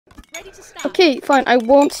Okay, fine. I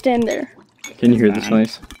won't stand there. Can you hear this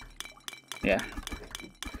noise? Yeah.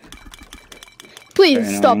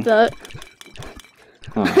 Please stop that.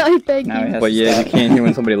 Huh. I beg Now he you. has But to yeah, stop. you can't hear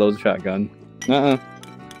when somebody loads a shotgun.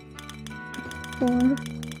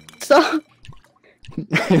 Stop.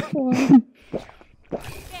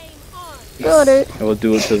 Got it. I will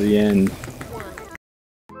do it to the end.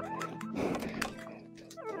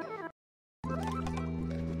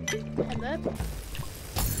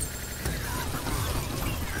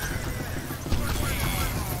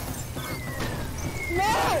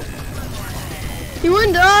 No! He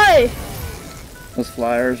wouldn't die! Those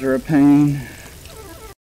flyers are a pain.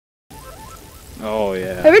 Oh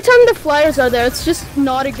yeah. Every time the flyers are there, it's just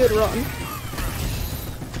not a good run.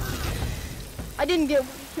 I didn't get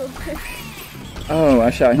one kill there. Oh, I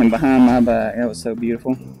shot him behind my back. That was so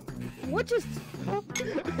beautiful. What just...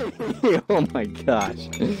 Oh my gosh.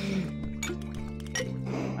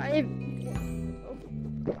 I...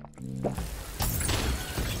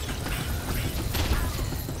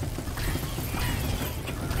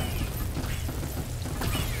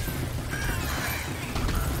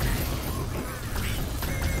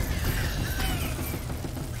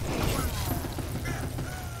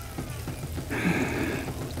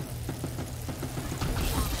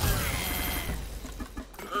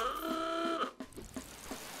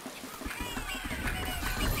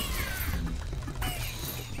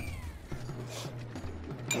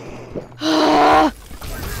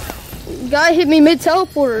 Guy hit me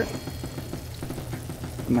mid-teleporter.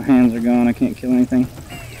 My hands are gone. I can't kill anything.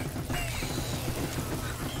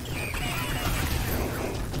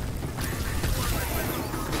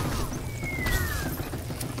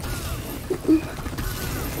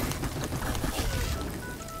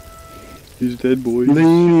 He's dead, boy.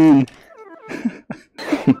 Lean.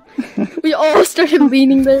 We all started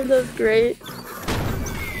leaning there. That was great.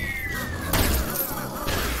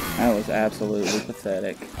 That was absolutely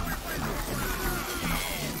pathetic.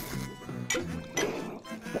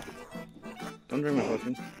 Don't drink my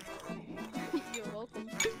potions. You're welcome.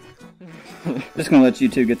 Just gonna let you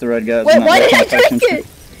two get the red guys. Wait, and not why did I let my drink it?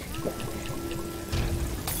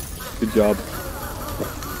 Good job.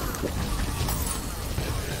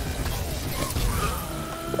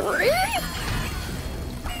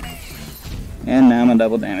 And now my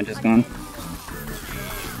double damage is gone.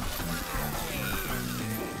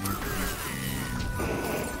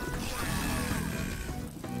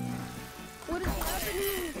 What is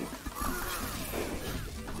happening?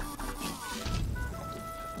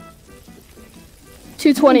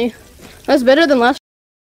 $220. That's better than last.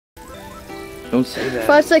 Don't say that.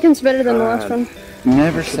 5 seconds better than the last one.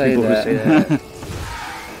 Never say people who that. say that.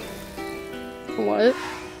 What?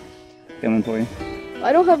 Coming for you.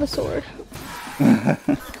 I don't have a sword. I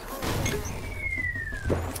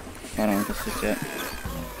don't want this just yet.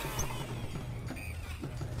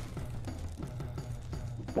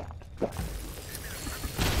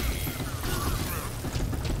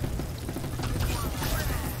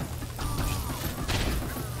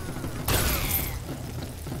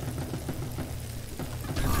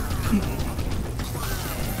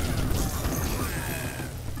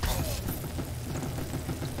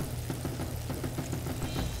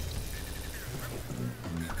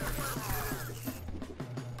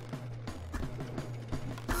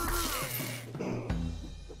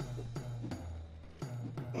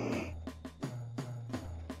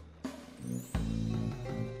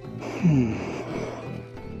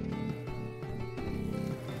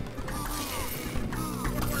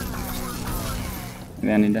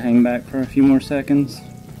 Maybe I need to hang back for a few more seconds.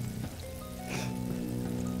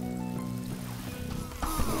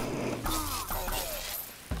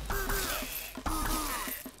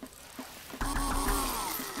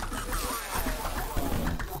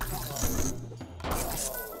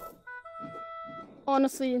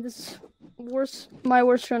 Honestly, this is my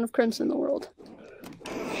worst run of Crimson in the world.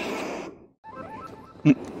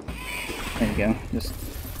 There you go. Just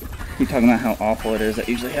keep talking about how awful it is. That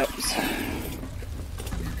usually helps.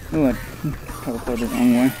 Oh, I teleported the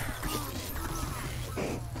wrong way.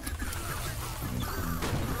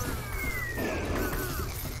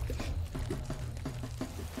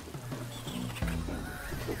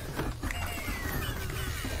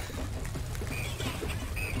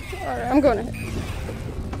 Alright, I'm going ahead.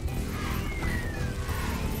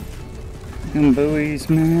 Them buoys,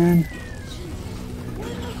 man.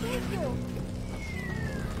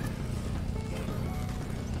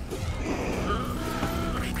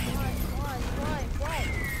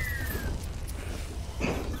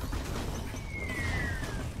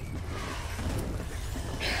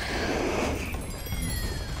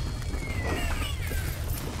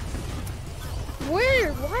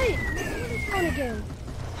 What? What is wrong again?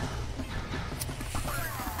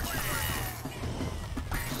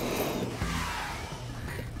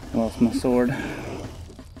 Lost my sword.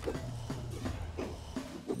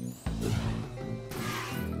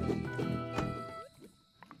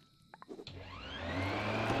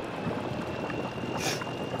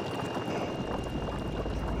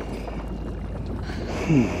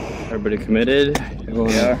 Everybody committed?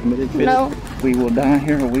 Everyone committed? No. We will die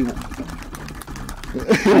here or we will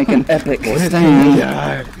make an epic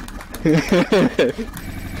stand.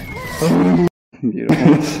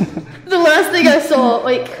 Beautiful. The last thing I saw,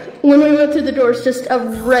 like, when we went through the doors, just a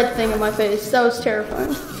red thing in my face. That was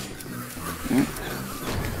terrifying.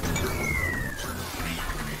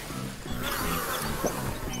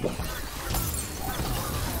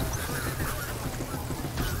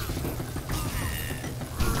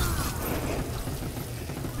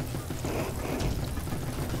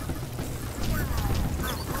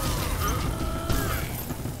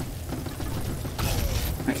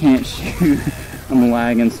 I can't shoot. I'm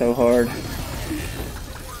lagging so hard.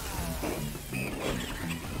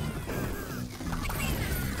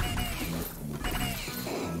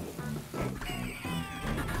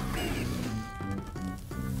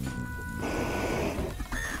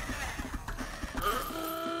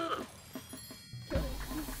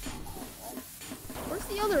 Where's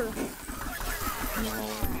the other?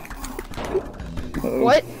 Uh-oh.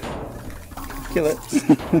 What? Kill it.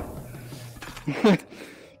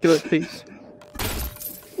 Kill it, please.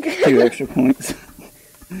 2 extra points.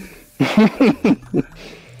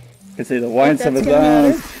 Could see the whites of his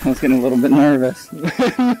eyes. I was getting a little bit nervous.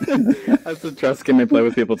 That's the trust game I play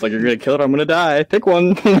with people. It's like, you're gonna kill it or I'm gonna die. Pick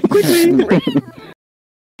one. Quickly.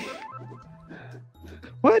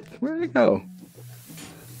 What? Where did it go?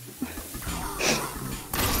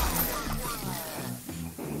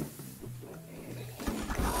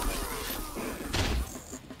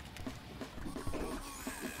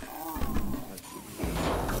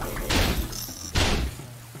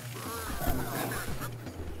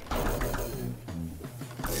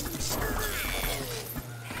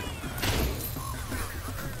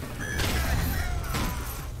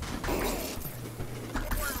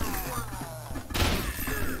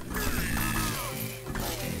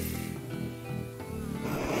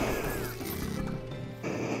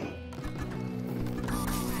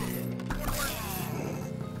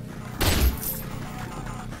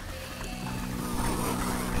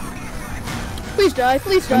 Please die,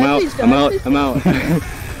 please die, I'm out. please die. I'm out. Please I'm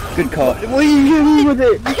out. Good call. What are you doing with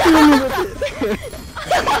it? You kill me with it.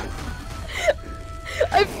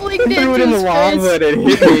 I flinged it Threw it into in the his lava face. and it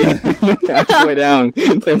hit me halfway down.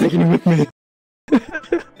 So I'm taking it with me.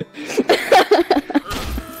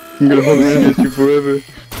 I'm gonna hold on to you forever.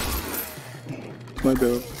 My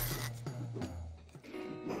dog.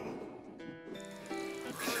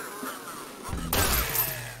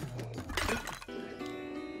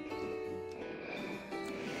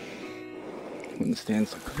 When the stand's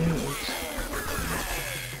so close.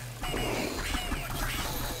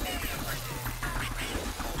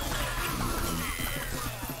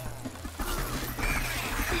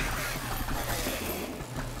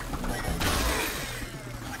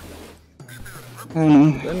 Oh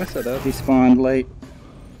no. Did I mess that up? He spawned late.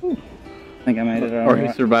 Ooh. I think I made it Or alright.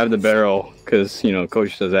 he survived the barrel, because, you know,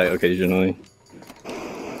 Coach does that occasionally.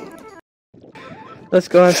 Let's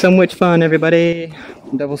go have some witch fun, everybody.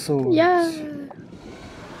 Double sword. Yeah.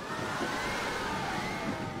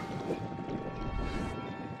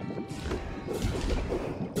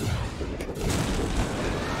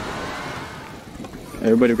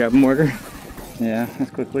 Everybody grab a mortar. Yeah, as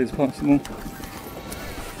quickly as possible.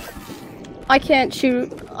 I can't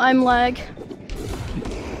shoot. I'm lag.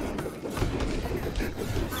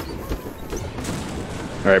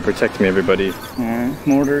 Alright, protect me, everybody. Alright,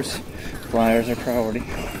 mortars, flyers are priority.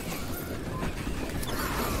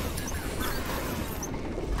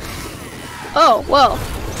 Oh, well.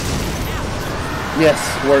 Yes,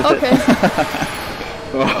 worth Okay. it.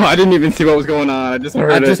 Oh, I didn't even see what was going on. I just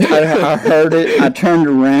heard it. I heard it. I turned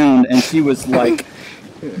around and she was like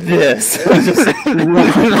this. Just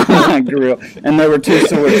right on my grill. And there were 2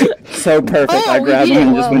 swords so perfect. Oh, I grabbed we them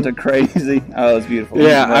and did just well. went to crazy. Oh, it was beautiful.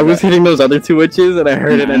 Yeah, I was hitting those other 2 witches and I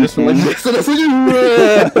heard it and I just went like this and I was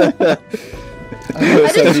like,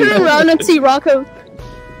 I just turn around and see Rocko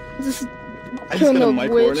just I just killing got a the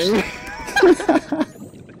mic witch. warning.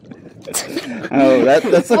 Oh, that's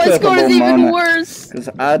a My score is clippable even moment. worse. Because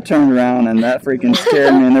I turned around and that freaking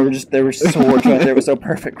scared me, and there were swords right there. It was so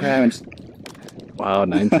perfect grab. And just, Wow,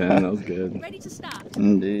 9-10, that was good. Ready to start.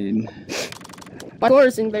 indeed. My score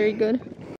isn't very good.